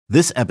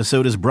This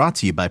episode is brought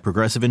to you by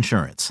Progressive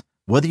Insurance.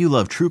 Whether you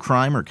love true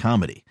crime or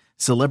comedy,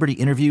 celebrity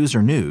interviews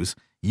or news,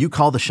 you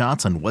call the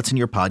shots on what's in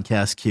your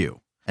podcast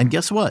queue. And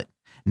guess what?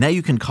 Now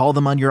you can call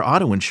them on your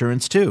auto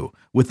insurance too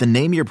with the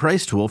Name Your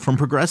Price tool from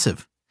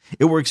Progressive.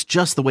 It works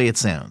just the way it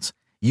sounds.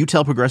 You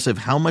tell Progressive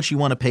how much you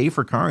want to pay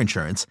for car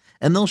insurance,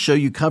 and they'll show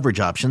you coverage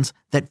options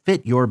that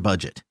fit your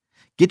budget.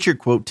 Get your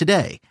quote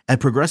today at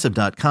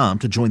Progressive.com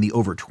to join the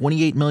over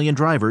 28 million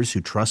drivers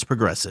who trust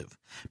Progressive.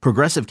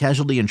 Progressive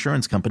Casualty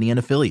Insurance Company and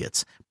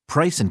Affiliates.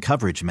 Price and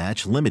coverage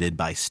match limited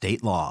by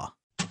state law.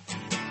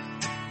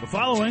 The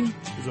following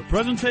is a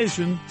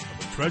presentation of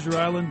the Treasure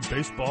Island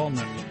Baseball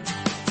Network.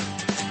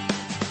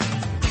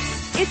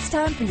 It's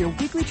time for your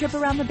weekly trip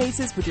around the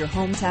bases with your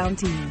hometown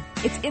team.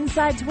 It's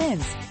Inside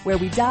Twins, where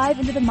we dive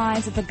into the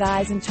minds of the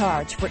guys in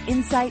charge for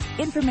insight,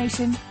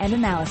 information, and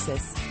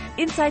analysis.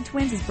 Inside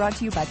Twins is brought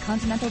to you by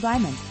Continental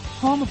Diamond,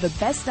 home of the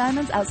best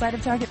diamonds outside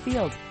of Target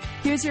Field.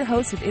 Here's your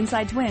host of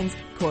Inside Twins,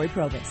 Corey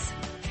Provis.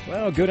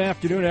 Well, good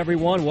afternoon,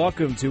 everyone.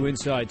 Welcome to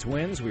Inside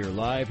Twins. We are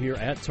live here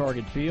at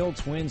Target Field,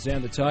 Twins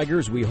and the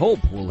Tigers. We hope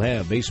we'll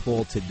have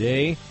baseball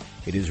today.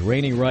 It is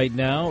raining right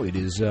now. It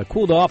is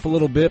cooled off a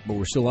little bit, but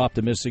we're still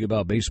optimistic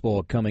about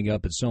baseball coming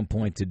up at some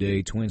point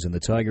today. Twins and the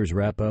Tigers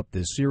wrap up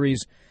this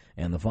series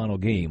and the final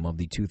game of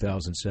the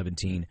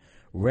 2017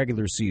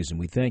 regular season.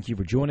 We thank you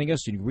for joining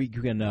us. You can reach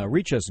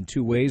us in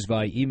two ways: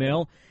 via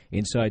email,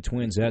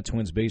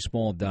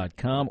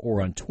 InsideTwins@twinsbaseball.com,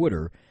 or on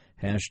Twitter,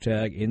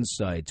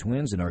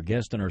 #InsideTwins. And our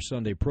guest on our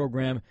Sunday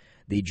program,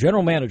 the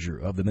general manager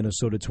of the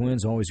Minnesota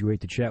Twins. Always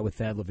great to chat with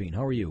Thad Levine.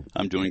 How are you?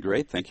 I'm doing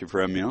great. Thank you for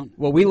having me on.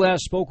 Well, we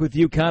last spoke with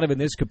you kind of in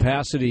this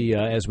capacity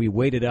as we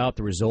waited out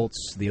the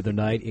results the other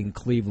night in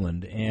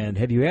Cleveland. And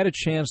have you had a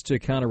chance to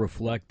kind of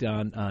reflect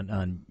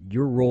on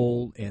your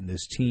role and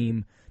this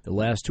team the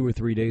last 2 or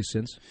 3 days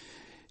since?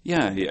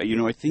 Yeah,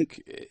 I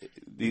think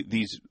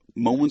these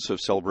moments of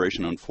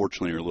celebration,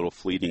 unfortunately, are a little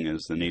fleeting,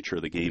 as the nature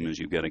of the game is.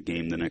 You've got a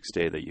game the next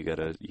day that you got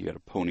to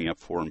pony up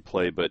for and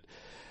play. But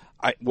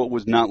what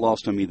was not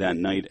lost on me that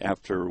night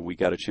after we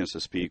got a chance to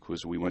speak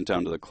was we went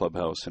down to the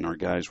clubhouse and our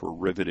guys were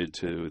riveted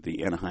to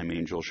the Anaheim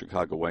Angels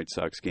Chicago White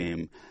Sox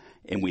game,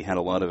 and we had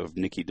a lot of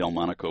Nicky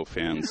Delmonico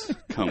fans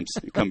come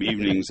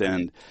evenings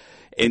and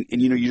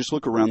you just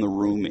look around the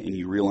room and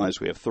you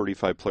realize we have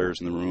 35 players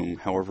in the room,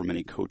 however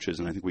many coaches,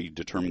 and I think we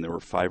determined there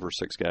were 5 or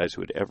 6 guys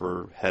who had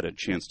ever had a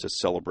chance to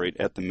celebrate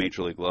at the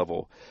major league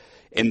level.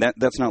 And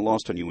that's not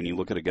lost on you when you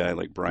look at a guy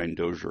like Brian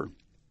Dozier.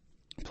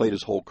 Played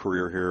his whole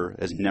career here,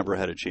 has never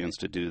had a chance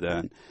to do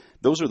that.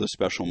 Those are the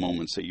special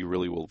moments that you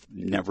really will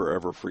never,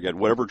 ever forget.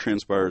 Whatever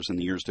transpires in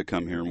the years to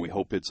come here, and we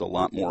hope it's a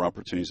lot more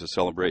opportunities to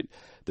celebrate,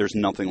 there's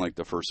nothing like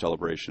the first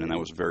celebration, and that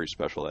was very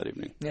special that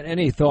evening. And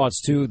any thoughts,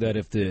 too, that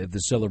if the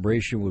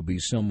celebration would be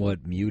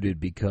somewhat muted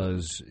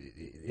because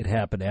it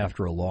happened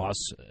after a loss?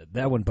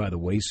 That went by the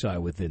wayside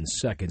within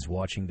seconds,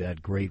 watching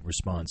that great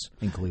response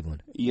in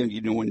Cleveland. Yeah,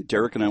 when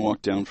Derek and I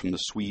walked down from the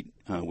suite,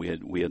 we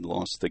had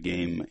lost the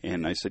game,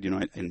 and I said,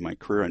 in my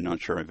career, I'm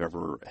not sure I've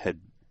ever had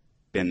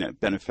been a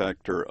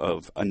benefactor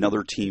of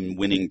another team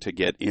winning to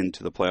get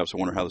into the playoffs. I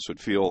wonder how this would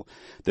feel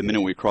the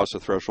minute we crossed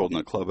the threshold in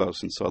the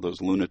clubhouse and saw those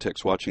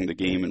lunatics watching the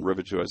game and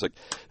riveted. I was like,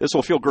 this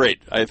will feel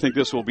great. I think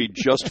this will be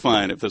just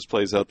fine if this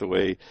plays out the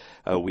way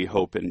we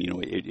hope. And,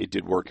 it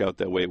did work out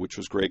that way, which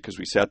was great because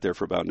we sat there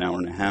for about an hour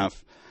and a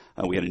half.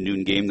 We had a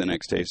noon game the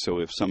next day, so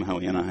if somehow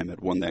Anaheim had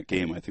won that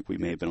game, I think we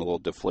may have been a little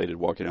deflated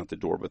walking out the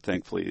door, but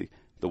thankfully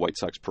the White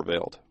Sox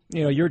prevailed.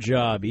 Your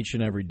job each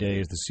and every day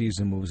as the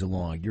season moves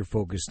along, you're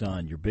focused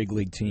on your big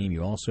league team.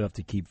 You also have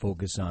to keep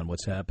focused on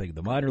what's happening in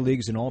the minor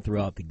leagues and all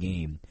throughout the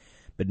game.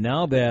 But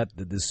now that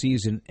the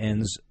season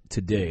ends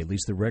today, at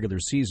least the regular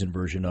season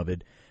version of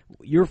it,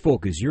 your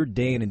focus, your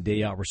day in and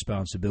day out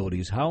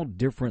responsibilities, how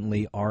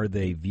differently are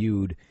they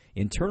viewed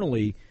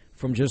internally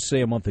from just, say,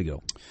 a month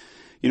ago?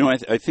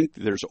 I think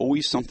there's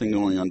always something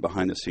going on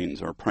behind the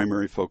scenes. Our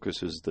primary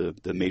focus is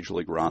the Major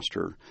League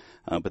roster,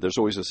 but there's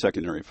always a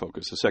secondary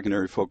focus. The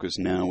secondary focus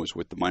now is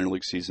with the minor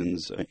league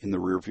seasons in the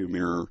rearview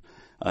mirror.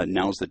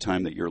 Now's the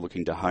time that you're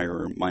looking to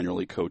hire minor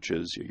league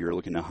coaches. You're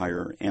looking to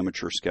hire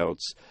amateur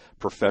scouts,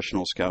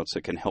 professional scouts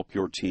that can help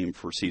your team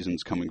for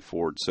seasons coming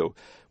forward. So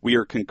we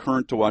are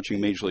concurrent to watching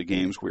Major League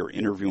games. We are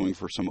interviewing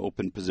for some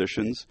open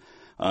positions.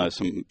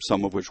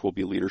 Some of which will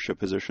be leadership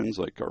positions,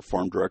 like our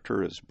farm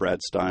director, as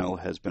Brad Stile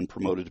has been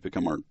promoted to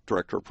become our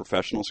director of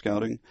professional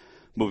scouting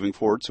moving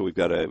forward. So we've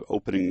got an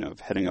opening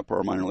of heading up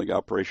our minor league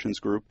operations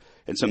group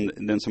and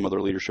then some other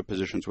leadership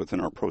positions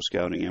within our pro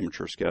scouting,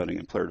 amateur scouting,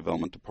 and player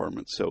development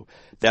departments. So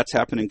that's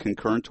happening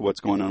concurrent to what's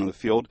going on in the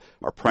field.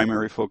 Our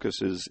primary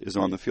focus is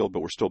on the field,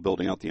 but we're still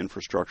building out the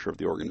infrastructure of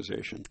the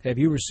organization. Have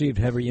you received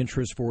heavy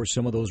interest for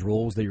some of those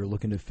roles that you're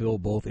looking to fill,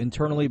 both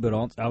internally but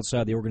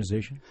outside the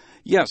organization?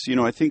 Yes.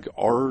 I think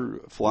our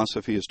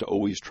philosophy is to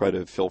always try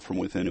to fill from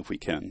within if we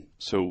can.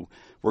 So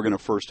we're going to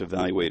first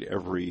evaluate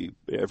every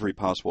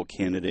possible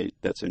candidate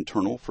that's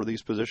internal for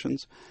these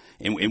positions,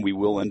 and we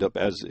will end up,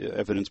 as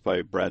evidenced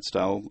by Brad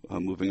Stile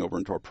moving over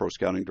into our pro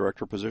scouting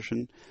director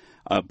position.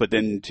 But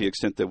then to the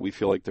extent that we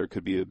feel like there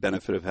could be a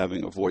benefit of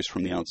having a voice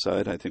from the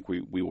outside, I think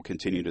we will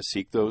continue to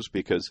seek those,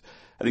 because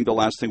I think the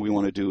last thing we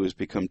want to do is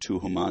become too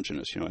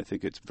homogenous. I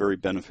think it's very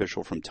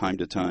beneficial from time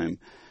to time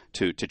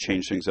to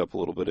change things up a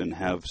little bit and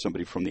have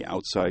somebody from the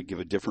outside give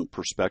a different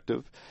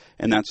perspective.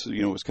 And that's,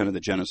 was kind of the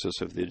genesis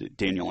of the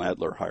Daniel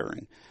Adler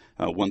hiring.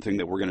 One thing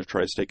that we're going to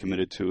try to stay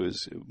committed to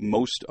is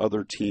most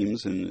other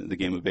teams in the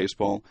game of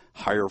baseball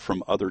hire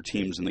from other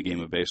teams in the game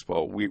of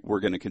baseball.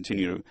 We're going to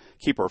continue to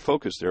keep our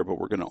focus there, but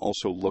we're going to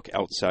also look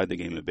outside the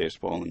game of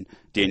baseball. And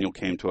Daniel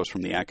came to us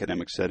from the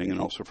academic setting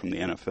and also from the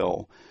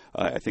NFL.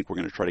 I think we're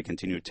going to try to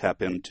continue to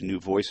tap into new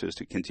voices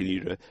to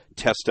continue to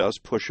test us,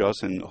 push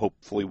us, and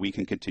hopefully we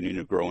can continue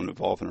to grow and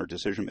evolve in our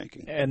decision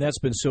making. And that's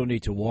been so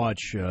neat to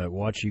watch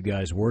you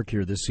guys work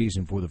here this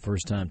season for the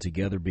first time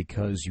together,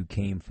 because you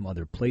came from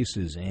other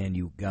places and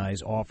you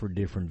guys offer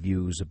different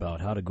views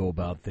about how to go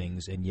about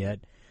things, and yet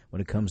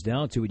when it comes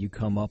down to it, you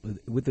come up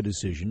with a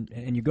decision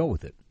and you go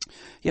with it.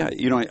 Yeah,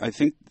 I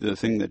think the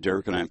thing that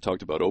Derek and I have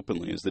talked about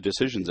openly is the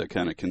decisions that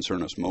kind of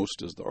concern us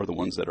most are the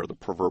ones that are the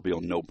proverbial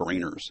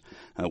no-brainers,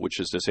 which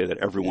is to say that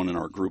everyone in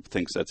our group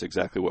thinks that's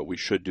exactly what we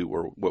should do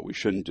or what we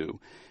shouldn't do.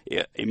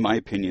 In my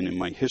opinion, in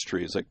my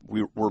history, it's like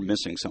we're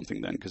missing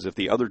something then, because if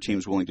the other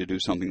team's willing to do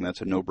something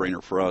that's a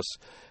no-brainer for us,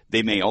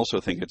 they may also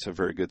think it's a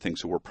very good thing,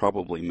 so we're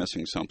probably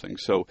missing something.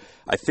 So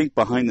I think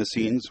behind the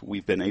scenes,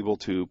 we've been able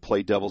to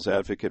play devil's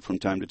advocate from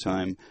time to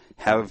time,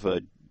 have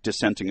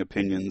dissenting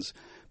opinions,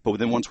 but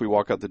then once we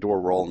walk out the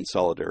door, we're all in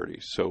solidarity.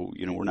 So,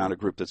 we're not a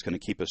group that's going to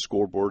keep a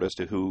scoreboard as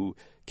to who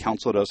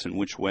counseled us in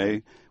which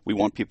way. We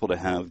want people to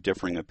have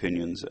differing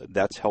opinions.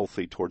 That's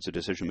healthy towards the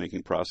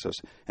decision-making process,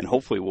 and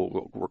hopefully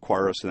will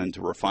require us then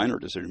to refine our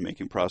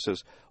decision-making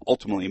process,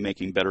 ultimately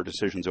making better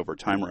decisions over a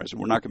time horizon.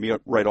 We're not going to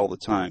be right all the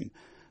time,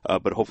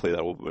 but hopefully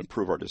that will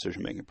improve our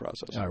decision-making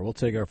process. All right, we'll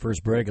take our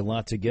first break. A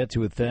lot to get to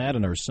with that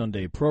in our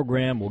Sunday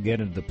program. We'll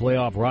get into the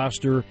playoff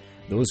roster,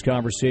 those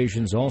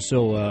conversations.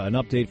 Also, an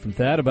update from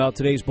Thad about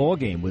today's ball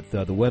game with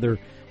the weather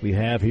we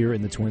have here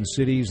in the Twin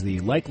Cities, the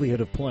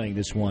likelihood of playing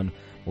this one.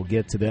 We'll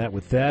get to that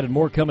with Thad and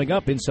more coming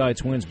up. Inside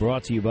Twins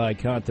brought to you by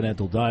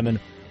Continental Diamond,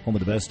 home of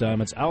the best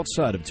diamonds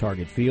outside of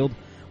Target Field.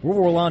 We'll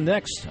roll on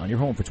next on your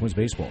home for Twins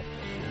baseball.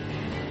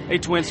 Hey,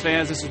 Twins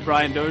fans, this is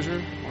Brian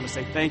Dozier. I want to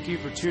say thank you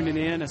for tuning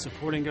in and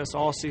supporting us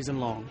all season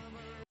long.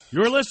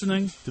 You're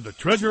listening to the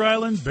Treasure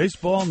Island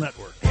Baseball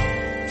Network.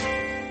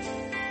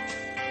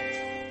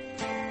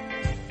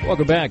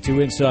 Welcome back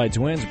to Inside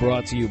Twins,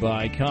 brought to you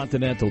by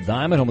Continental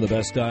Diamond, home of the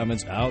best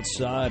diamonds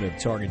outside of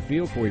Target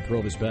Field. Corey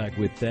Provis back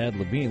with Thad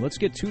Levine. Let's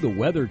get to the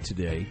weather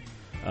today.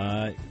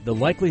 The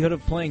likelihood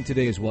of playing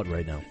today is what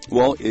right now?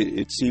 Well,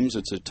 it seems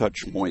it's a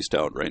touch moist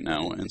out right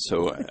now, and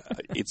so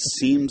it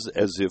seems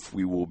as if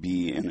we will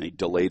be in a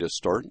delay to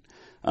start.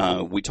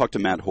 We talked to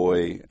Matt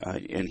Hoy,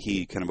 and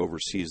he kind of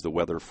oversees the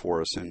weather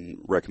for us and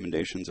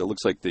recommendations. It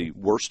looks like the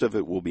worst of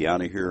it will be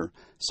out of here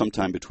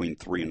sometime between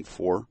 3 and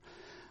 4.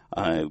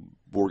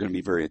 We're going to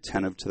be very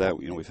attentive to that.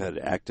 We've had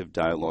active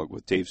dialogue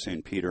with Dave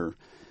St. Peter.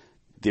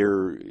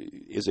 There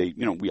is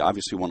we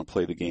obviously want to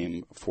play the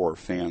game for our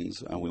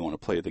fans. We want to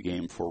play the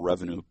game for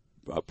revenue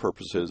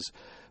purposes,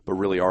 but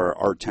really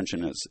our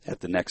attention is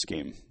at the next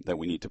game that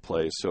we need to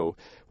play. So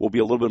we'll be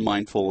a little bit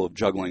mindful of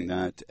juggling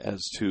that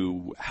as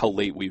to how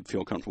late we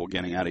feel comfortable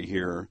getting out of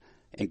here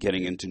and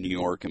getting into New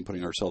York and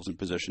putting ourselves in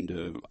position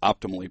to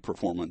optimally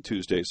perform on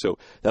Tuesday. So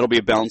that'll be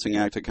a balancing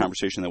act, a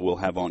conversation that we'll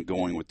have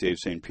ongoing with Dave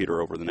St.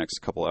 Peter over the next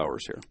couple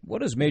hours here.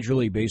 What is Major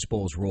League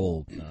Baseball's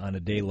role on a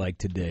day like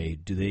today?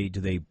 Do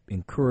they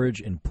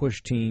encourage and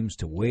push teams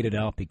to wait it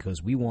out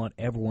because we want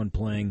everyone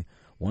playing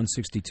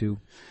 162?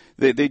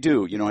 They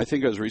do. I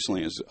think as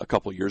recently as a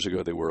couple of years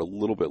ago, they were a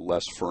little bit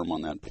less firm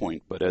on that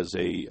point. But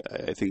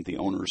I think the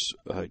owners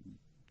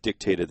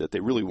dictated that they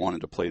really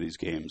wanted to play these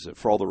games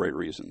for all the right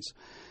reasons.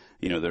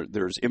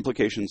 There's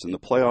implications in the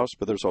playoffs,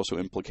 but there's also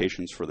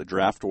implications for the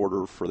draft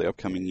order for the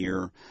upcoming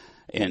year.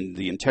 And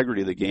the integrity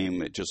of the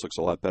game, it just looks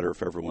a lot better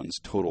if everyone's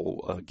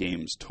total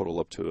games total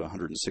up to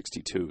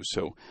 162.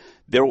 So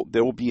there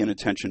will be an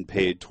attention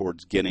paid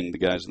towards getting the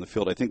guys in the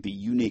field. I think the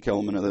unique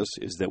element of this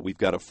is that we've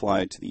got to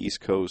fly to the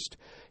East Coast,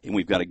 and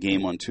we've got a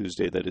game on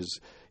Tuesday that is,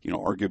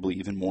 arguably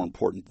even more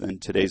important than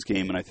today's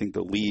game. And I think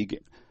the league,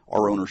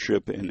 our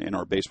ownership, and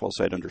our baseball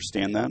side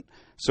understand that.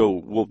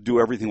 So we'll do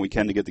everything we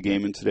can to get the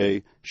game in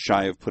today,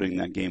 shy of putting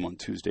that game on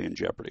Tuesday in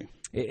jeopardy.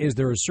 Is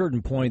there a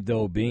certain point,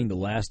 though, being the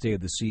last day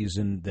of the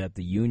season, that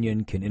the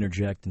union can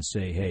interject and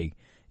say, hey,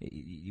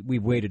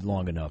 we've waited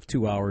long enough,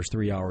 2 hours,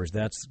 3 hours,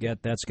 that's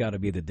got to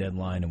be the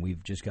deadline, and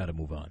we've just got to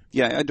move on?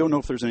 Yeah, I don't know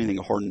if there's anything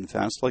hard and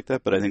fast like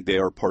that, but I think they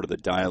are part of the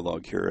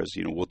dialogue here. As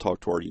we'll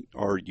talk to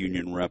our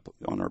union rep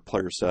on our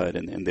player side,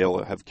 and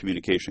they'll have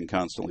communication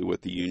constantly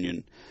with the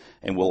union,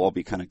 and we'll all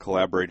be kind of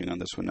collaborating on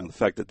this one. Now, the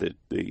fact that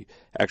the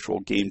actual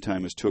game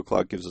time is 2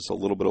 o'clock gives us a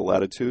little bit of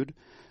latitude,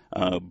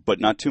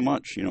 but not too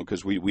much,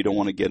 because we don't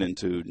want to get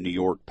into New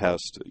York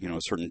past, a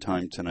certain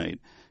time tonight,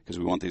 because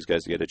we want these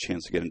guys to get a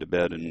chance to get into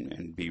bed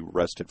and be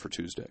rested for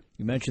Tuesday.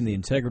 You mentioned the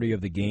integrity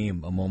of the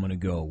game a moment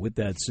ago. With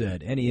that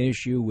said, any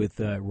issue with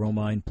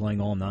Romine playing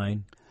all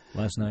 9?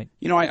 last night?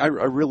 I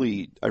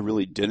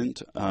really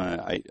didn't.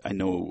 I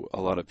know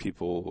a lot of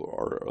people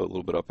are a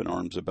little bit up in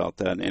arms about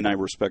that, and I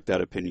respect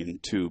that opinion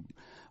too.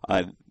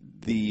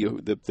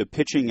 The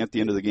pitching at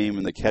the end of the game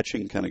and the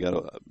catching kind of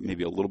got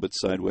maybe a little bit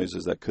sideways,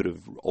 as that could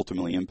have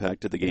ultimately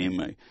impacted the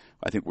game.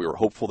 I think we were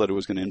hopeful that it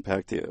was going to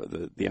impact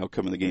the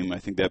outcome of the game. I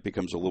think that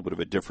becomes a little bit of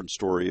a different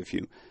story if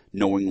you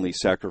knowingly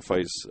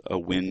sacrifice a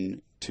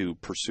win to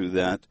pursue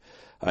that.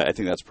 I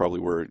think that's probably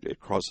where it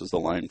crosses the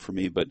line for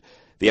me. But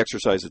the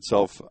exercise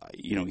itself,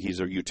 he's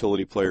a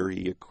utility player.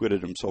 He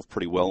acquitted himself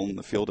pretty well in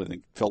the field. I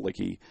think felt like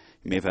he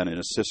may have had an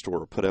assist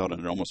or a put out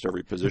in almost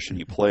every position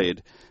he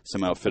played.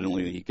 Somehow,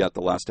 fittingly, he got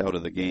the last out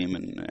of the game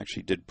and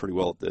actually did pretty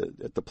well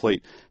at the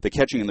plate. The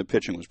catching and the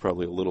pitching was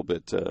probably a little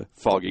bit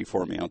foggy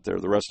for me out there.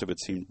 The rest of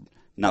it seemed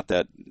not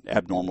that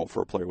abnormal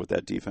for a player with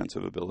that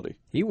defensive ability.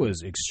 He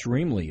was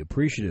extremely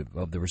appreciative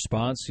of the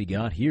response he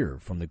got here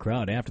from the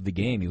crowd after the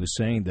game. He was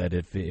saying that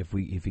if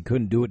he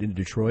couldn't do it in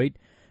Detroit,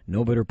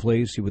 no better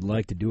place he would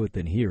like to do it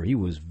than here. He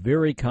was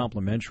very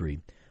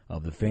complimentary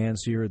of the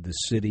fans here, the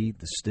city,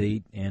 the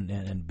state,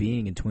 and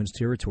being in Twins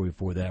territory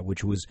for that,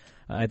 which was,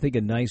 I think,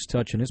 a nice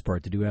touch on his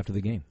part to do after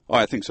the game. Oh,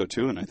 I think so,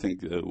 too, and I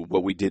think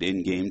what we did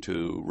in-game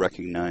to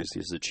recognize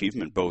his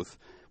achievement, both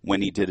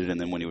when he did it and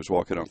then when he was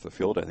walking off the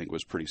field, I think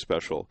was pretty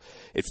special.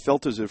 It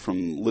felt as if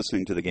from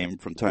listening to the game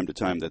from time to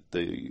time that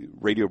the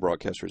radio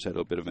broadcasters had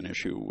a bit of an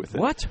issue with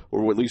it. What?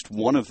 Or at least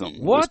one of them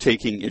was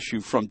taking issue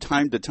from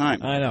time to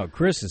time. I know.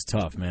 Chris is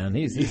tough, man.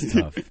 He's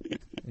tough.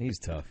 He's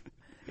tough.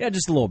 Yeah,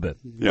 just a little bit.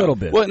 A Yeah. little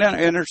bit. Well, and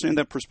I understand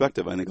that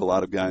perspective. I think a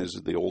lot of guys,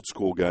 the old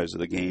school guys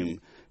of the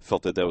game,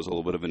 felt that was a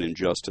little bit of an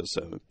injustice.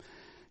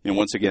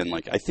 Once again,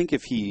 I think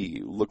if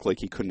he looked like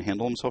he couldn't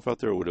handle himself out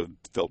there, it would have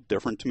felt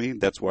different to me.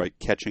 That's why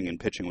catching and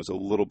pitching was a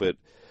little bit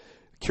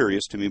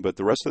curious to me. But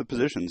the rest of the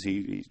positions,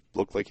 he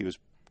looked like he was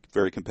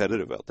very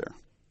competitive out there.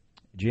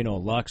 Gino,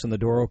 locks on the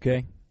door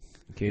okay?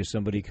 In case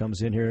somebody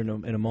comes in here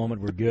in a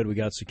moment, we're good. We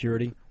got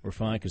security. We're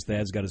fine because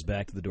Thad's got his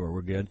back to the door.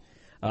 We're good.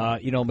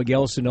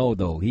 Miguel Sano,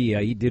 though,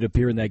 he did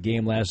appear in that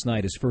game last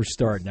night, his first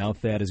start. Now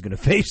Thad is going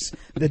to face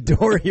the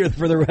door here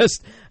for the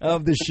rest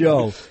of the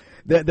show.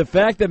 The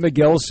fact that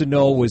Miguel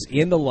Sano was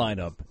in the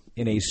lineup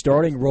in a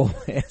starting role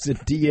as a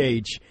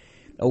DH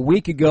a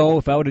week ago,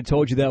 if I would have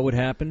told you that would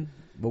happen,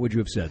 what would you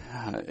have said?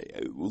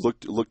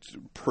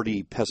 Looked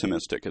pretty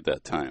pessimistic at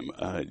that time.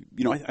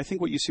 I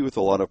think what you see with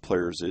a lot of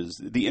players is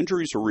the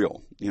injuries are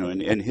real.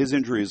 And his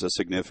injury is a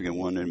significant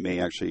one and may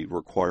actually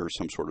require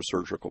some sort of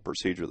surgical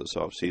procedure this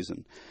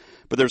offseason.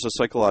 But there's a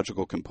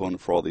psychological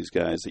component for all these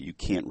guys that you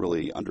can't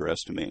really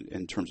underestimate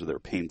in terms of their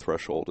pain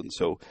threshold. And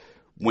so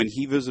when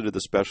he visited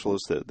the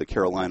specialist, the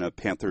Carolina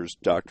Panthers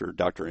doctor,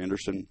 Dr.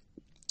 Anderson,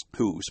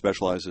 who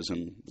specializes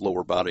in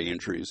lower body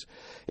injuries,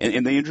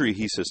 and the injury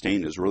he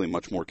sustained is really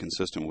much more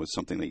consistent with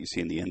something that you see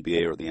in the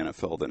NBA or the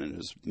NFL than in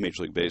his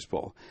Major League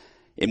Baseball.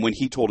 And when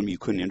he told him you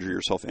couldn't injure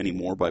yourself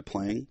anymore by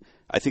playing,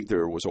 I think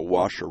there was a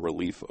wash of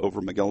relief over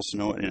Miguel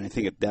Sano, and I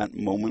think at that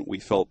moment we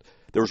felt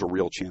there was a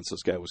real chance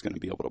this guy was going to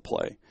be able to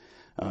play.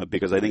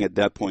 Because I think at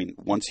that point,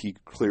 once he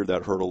cleared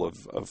that hurdle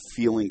of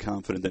feeling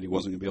confident that he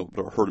wasn't going to be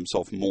able to hurt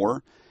himself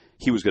more,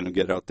 he was going to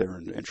get out there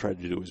and try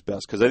to do his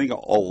best. Because I think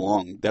all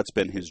along, that's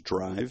been his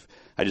drive.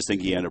 I just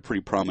think he had a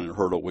pretty prominent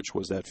hurdle, which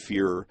was that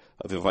fear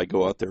of, if I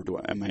go out there,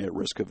 am I at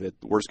risk of it,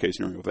 worst case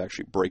scenario, of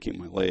actually breaking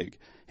my leg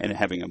and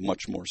having a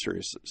much more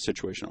serious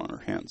situation on our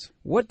hands.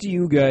 What do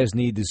you guys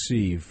need to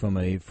see from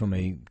a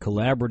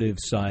collaborative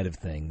side of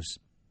things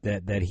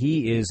that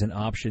he is an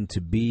option to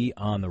be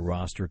on the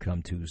roster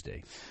come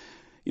Tuesday?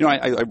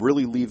 I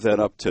really leave that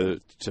up to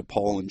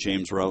Paul and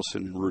James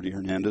Rowson and Rudy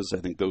Hernandez.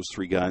 I think those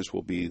three guys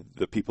will be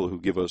the people who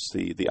give us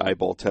the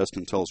eyeball test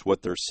and tell us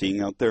what they're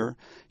seeing out there.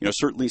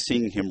 Certainly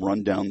seeing him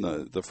run down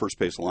the first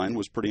base line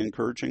was pretty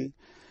encouraging.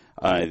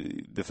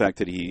 The fact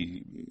that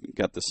he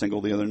got the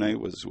single the other night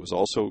was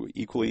also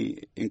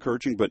equally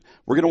encouraging. But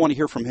we're going to want to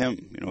hear from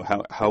him.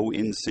 How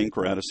in sync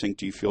or out of sync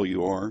do you feel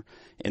you are?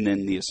 And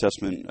then the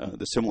assessment,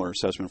 the similar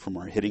assessment from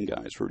our hitting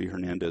guys, Rudy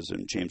Hernandez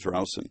and James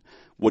Rowson.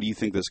 What do you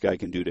think this guy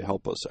can do to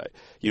help us?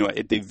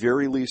 At the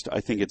very least,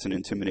 I think it's an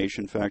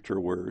intimidation factor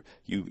where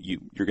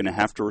you're going to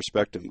have to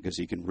respect him because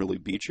he can really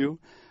beat you.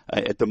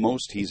 At the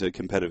most, he's a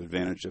competitive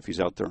advantage if he's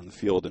out there on the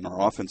field. And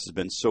our offense has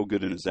been so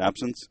good in his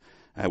absence.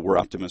 We're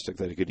optimistic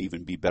that it could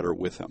even be better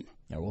with him.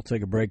 Now we'll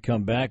take a break,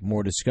 come back.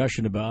 More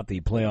discussion about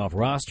the playoff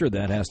roster.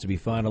 That has to be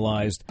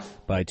finalized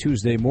by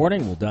Tuesday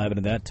morning. We'll dive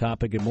into that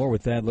topic and more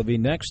with Thad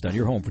Levine next on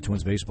your home for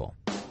Twins Baseball.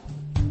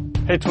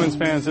 Hey, Twins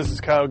fans, this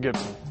is Kyle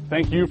Gibson.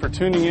 Thank you for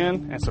tuning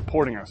in and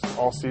supporting us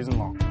all season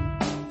long.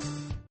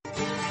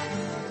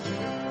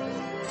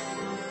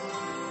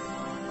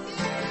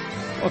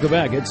 Welcome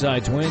back.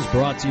 Inside Twins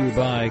brought to you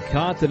by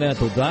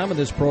Continental Diamond.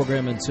 This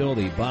program until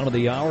the bottom of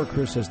the hour.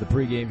 Chris has the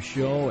pregame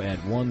show at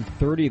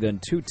 1:30, then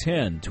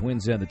 2:10.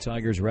 Twins and the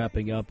Tigers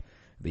wrapping up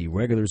the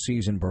regular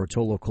season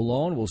Bartolo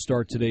Colon will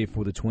start today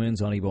for the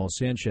Twins. Anibal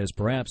Sanchez,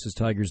 perhaps his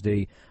Tigers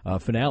Day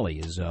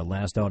finale. His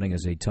last outing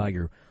as a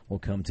Tiger will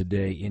come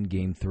today in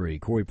Game 3.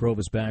 Corey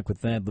Provis back with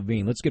Thad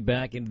Levine. Let's get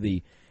back into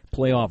the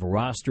playoff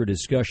roster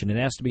discussion. It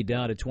has to be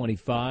down to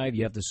 25.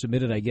 You have to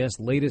submit it, I guess.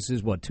 Latest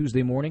is, what,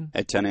 Tuesday morning?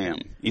 At 10 a.m.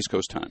 East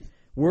Coast time.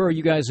 Where are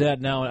you guys at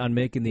now on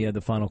making the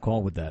final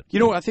call with that?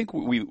 I think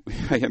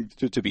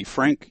to be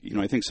frank,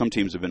 I think some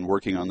teams have been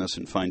working on this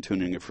and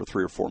fine-tuning it for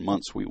 3 or 4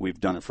 months. We've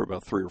done it for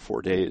about 3 or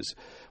 4 days,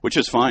 which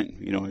is fine.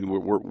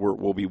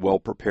 We'll be well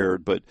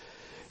prepared, but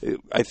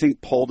I think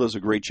Paul does a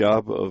great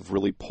job of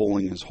really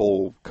polling his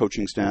whole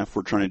coaching staff.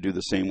 We're trying to do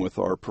the same with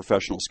our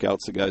professional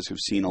scouts, the guys who've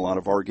seen a lot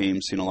of our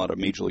games, seen a lot of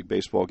Major League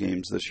Baseball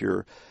games this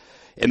year.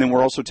 And then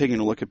we're also taking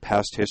a look at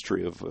past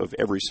history of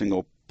every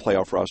single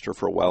playoff roster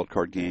for a wild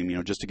card game,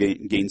 just to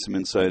gain some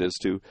insight as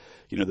to,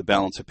 the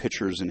balance of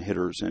pitchers and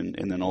hitters,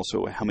 and then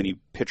also how many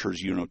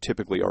pitchers,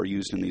 typically are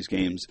used in these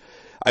games.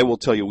 I will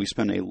tell you, we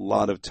spend a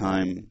lot of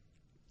time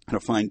kind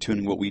of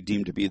fine-tuning what we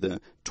deem to be the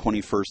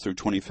 21st through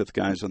 25th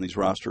guys on these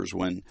rosters,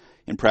 when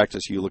in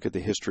practice you look at the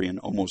history and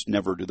almost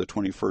never do the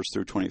 21st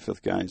through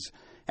 25th guys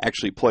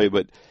actually play.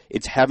 But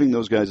it's having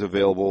those guys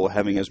available,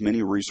 having as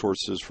many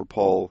resources for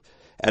Paul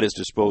at his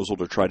disposal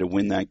to try to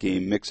win that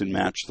game, mix and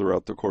match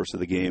throughout the course of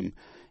the game,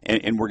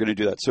 and we're going to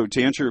do that. So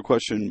to answer your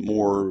question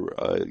more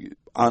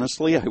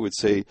honestly, I would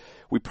say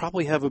we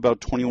probably have about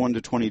 21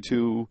 to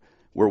 22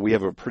 where we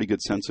have a pretty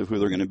good sense of who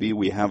they're going to be.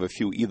 We have a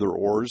few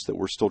either-ors that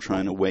we're still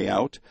trying to weigh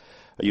out.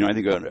 I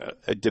think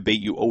a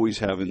debate you always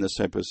have in this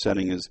type of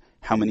setting is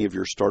how many of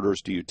your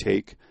starters do you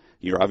take?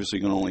 You're obviously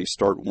going to only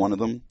start one of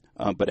them.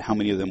 But how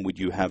many of them would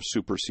you have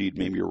supersede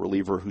maybe a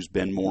reliever who's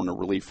been more in a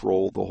relief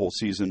role the whole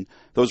season?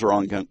 Those are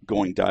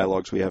ongoing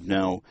dialogues we have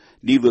now.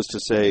 Needless to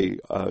say,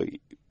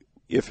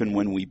 if and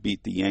when we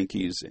beat the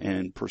Yankees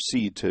and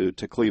proceed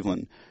to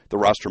Cleveland, the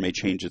roster may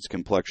change its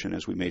complexion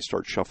as we may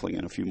start shuffling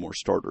in a few more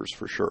starters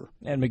for sure.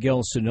 And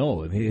Miguel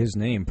Sano, his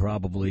name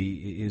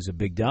probably is a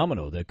big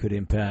domino that could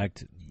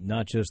impact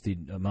not just the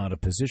amount of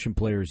position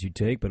players you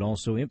take, but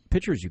also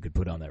pitchers you could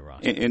put on that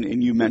roster.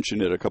 And you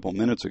mentioned it a couple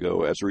minutes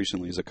ago, as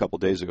recently as a couple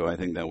days ago. I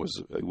think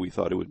we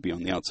thought it would be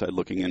on the outside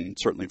looking in,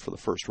 certainly for the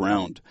first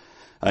round.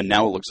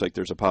 Now it looks like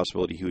there's a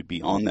possibility he would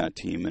be on that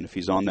team, and if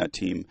he's on that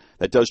team,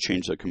 that does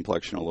change the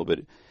complexion a little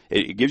bit.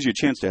 It gives you a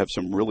chance to have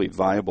some really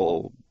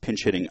viable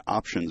pinch-hitting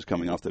options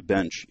coming off the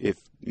bench if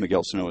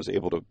Miguel Sano is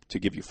able to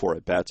give you 4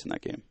 at-bats in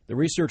that game. The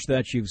research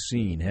that you've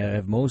seen,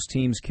 have most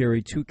teams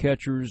carried 2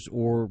 catchers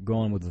or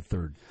gone with a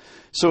third?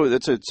 So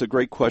it's a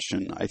great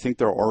question. I think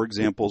there are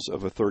examples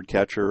of a third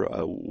catcher.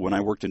 When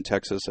I worked in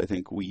Texas, I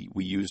think we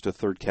used a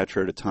third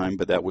catcher at a time,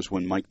 but that was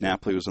when Mike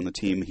Napoli was on the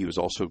team. He was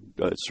also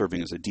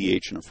serving as a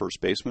DH and a first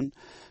baseman.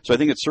 So I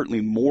think it's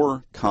certainly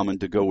more common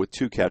to go with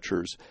 2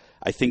 catchers.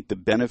 I think the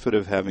benefit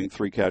of having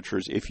 3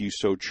 catchers, if you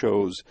so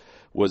chose,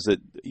 was that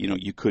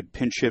you could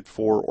pinch hit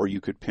for or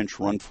you could pinch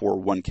run for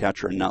 1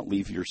 catcher and not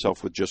leave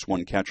yourself with just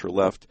 1 catcher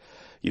left.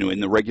 In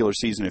the regular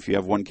season, if you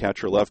have 1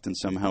 catcher left and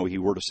somehow he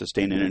were to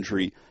sustain an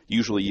injury,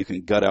 usually you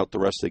can gut out the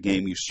rest of the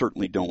game. You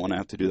certainly don't want to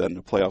have to do that in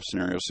a playoff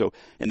scenario. So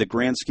in the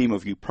grand scheme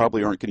of you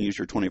probably aren't going to use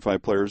your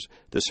 25 players,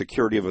 the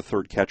security of a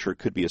third catcher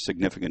could be a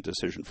significant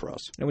decision for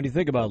us. And when you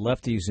think about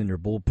lefties in their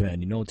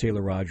bullpen,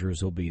 Taylor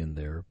Rogers will be in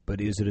there. But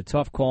is it a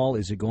tough call?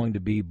 Is it going to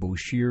be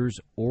Boshiers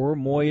or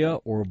Moya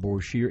or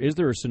Boshier? Is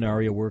there a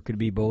scenario where it could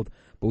be both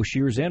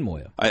Boshiers and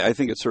Moya? I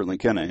think it certainly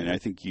can, and I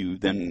think you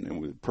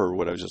then, per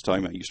what I was just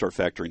talking about, you start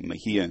factoring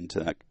Mejia into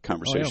that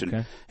conversation. Oh, yeah,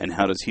 okay. And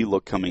how does he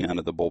look coming out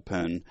of the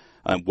bullpen?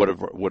 What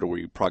are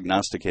we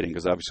prognosticating?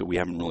 Because obviously we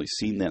haven't really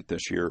seen that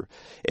this year.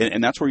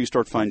 And that's where you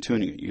start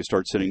fine-tuning it. You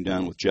start sitting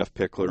down with Jeff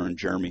Pickler and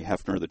Jeremy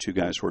Hefner, the 2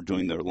 guys who are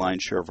doing the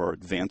lion's share of our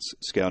advanced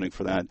scouting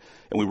for that.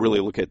 And we really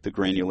look at the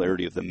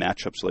granularity of the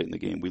matchups late in the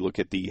game. We look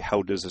at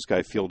how does this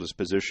guy field his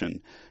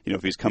position?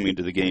 If he's coming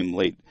into the game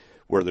late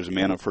where there's a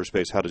man on first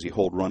base, how does he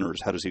hold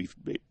runners? How does he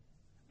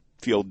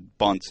field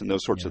bunts and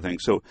those sorts of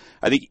things? So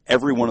I think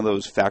every one of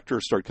those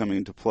factors start coming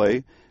into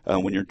play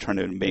when you're trying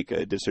to make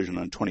a decision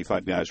on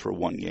 25 guys for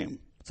 1 game.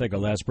 Let's take our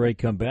last break,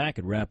 come back,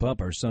 and wrap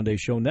up our Sunday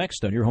show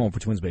next on your home for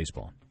Twins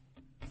Baseball.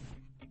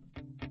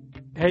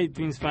 Hey,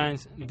 Twins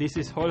fans, this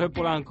is Jorge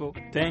Polanco.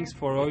 Thanks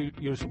for all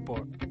your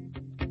support.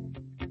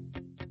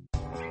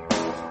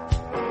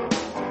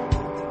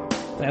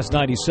 Last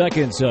 90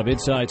 seconds of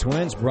Inside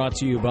Twins brought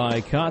to you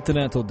by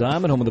Continental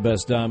Diamond, home of the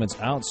best diamonds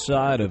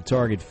outside of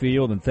Target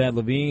Field. And Thad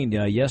Levine,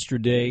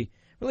 yesterday,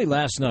 really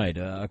last night,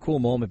 a cool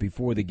moment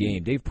before the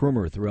game. Dave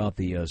Prumer threw out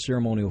the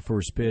ceremonial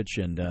first pitch,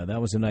 and that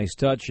was a nice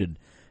touch. And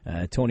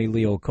Tony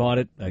Leo caught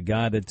it, a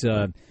guy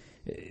that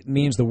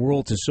means the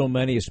world to so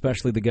many,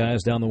 especially the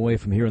guys down the way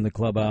from here in the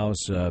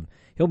clubhouse.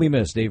 He'll be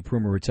missed, Dave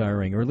Prumer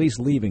retiring, or at least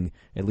leaving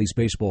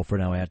baseball for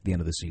now at the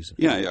end of the season.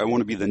 Yeah, I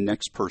want to be the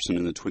next person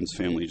in the Twins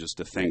family just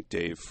to thank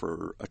Dave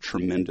for a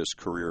tremendous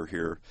career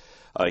here.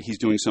 He's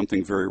doing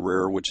something very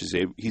rare, which is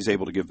he's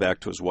able to give back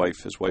to his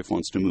wife. His wife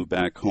wants to move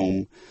back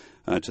home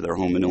to their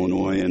home in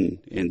Illinois,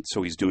 and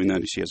so he's doing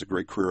that. She has a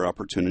great career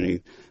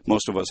opportunity.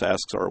 Most of us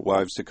ask our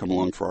wives to come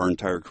along for our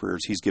entire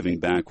careers. He's giving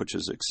back, which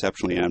is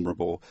exceptionally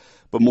admirable.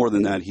 But more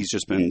than that, he's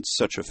just been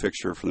such a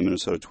fixture for the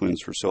Minnesota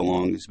Twins for so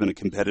long. He's been a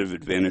competitive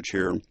advantage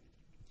here.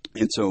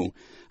 And so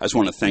I just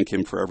want to thank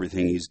him for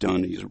everything he's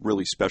done. He's a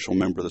really special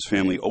member of this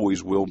family,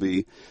 always will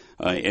be.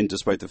 And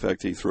despite the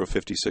fact that he threw a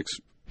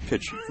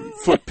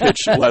 56-foot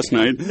pitch last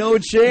night. No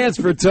chance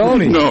for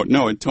Tony.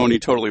 No, and Tony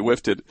totally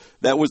whiffed it.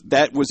 That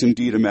was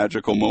indeed a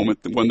magical moment,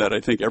 one that I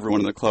think everyone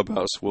in the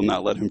clubhouse will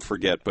not let him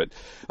forget. But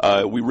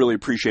we really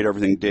appreciate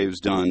everything Dave's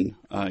done.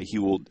 He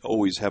will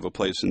always have a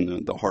place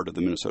in the heart of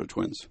the Minnesota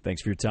Twins.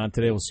 Thanks for your time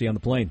today. We'll see you on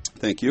the plane.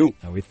 Thank you.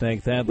 We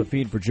thank Thad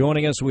Laffitte for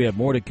joining us. We have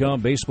more to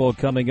come. Baseball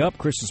coming up.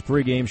 Chris's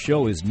pregame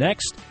show is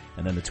next.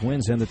 And then the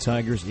Twins and the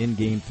Tigers in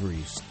Game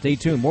 3. Stay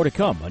tuned. More to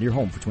come on your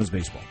home for Twins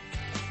baseball.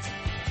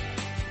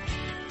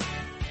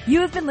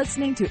 You have been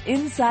listening to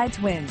Inside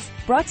Twins,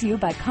 brought to you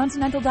by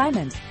Continental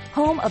Diamond,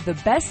 home of the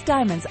best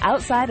diamonds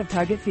outside of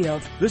Target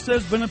Field. This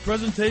has been a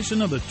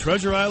presentation of the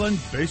Treasure Island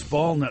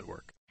Baseball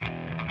Network.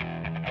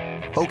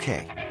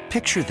 Okay,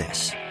 picture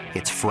this.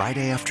 It's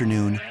Friday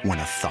afternoon when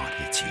a thought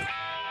hits you.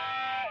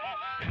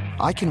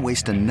 I can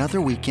waste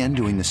another weekend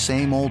doing the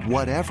same old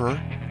whatever,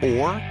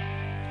 or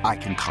I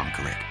can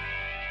conquer it.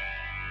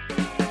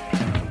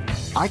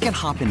 I can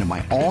hop into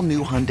my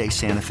all-new Hyundai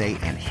Santa Fe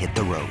and hit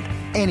the road.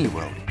 Any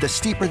road. The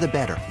steeper, the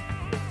better.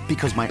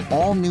 Because my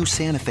all-new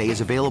Santa Fe is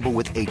available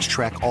with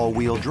H-Track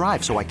all-wheel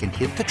drive, so I can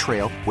hit the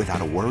trail without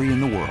a worry in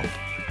the world.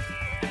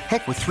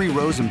 Heck, with 3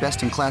 rows and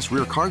best-in-class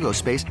rear cargo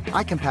space,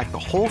 I can pack the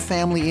whole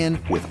family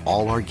in with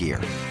all our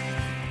gear.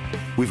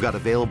 We've got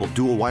available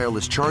dual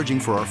wireless charging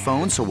for our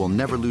phones, so we'll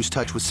never lose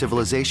touch with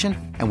civilization,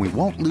 and we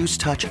won't lose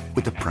touch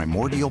with the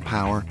primordial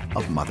power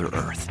of Mother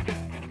Earth.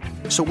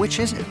 So which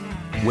is it?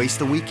 Waste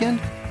the weekend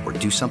or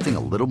do something a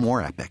little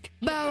more epic?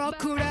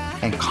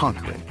 And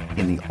conquer it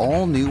in the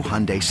all-new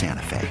Hyundai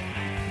Santa Fe.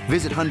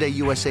 Visit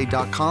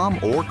HyundaiUSA.com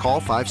or call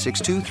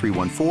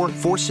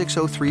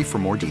 562-314-4603 for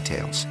more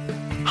details.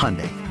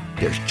 Hyundai,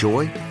 there's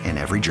joy in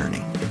every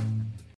journey.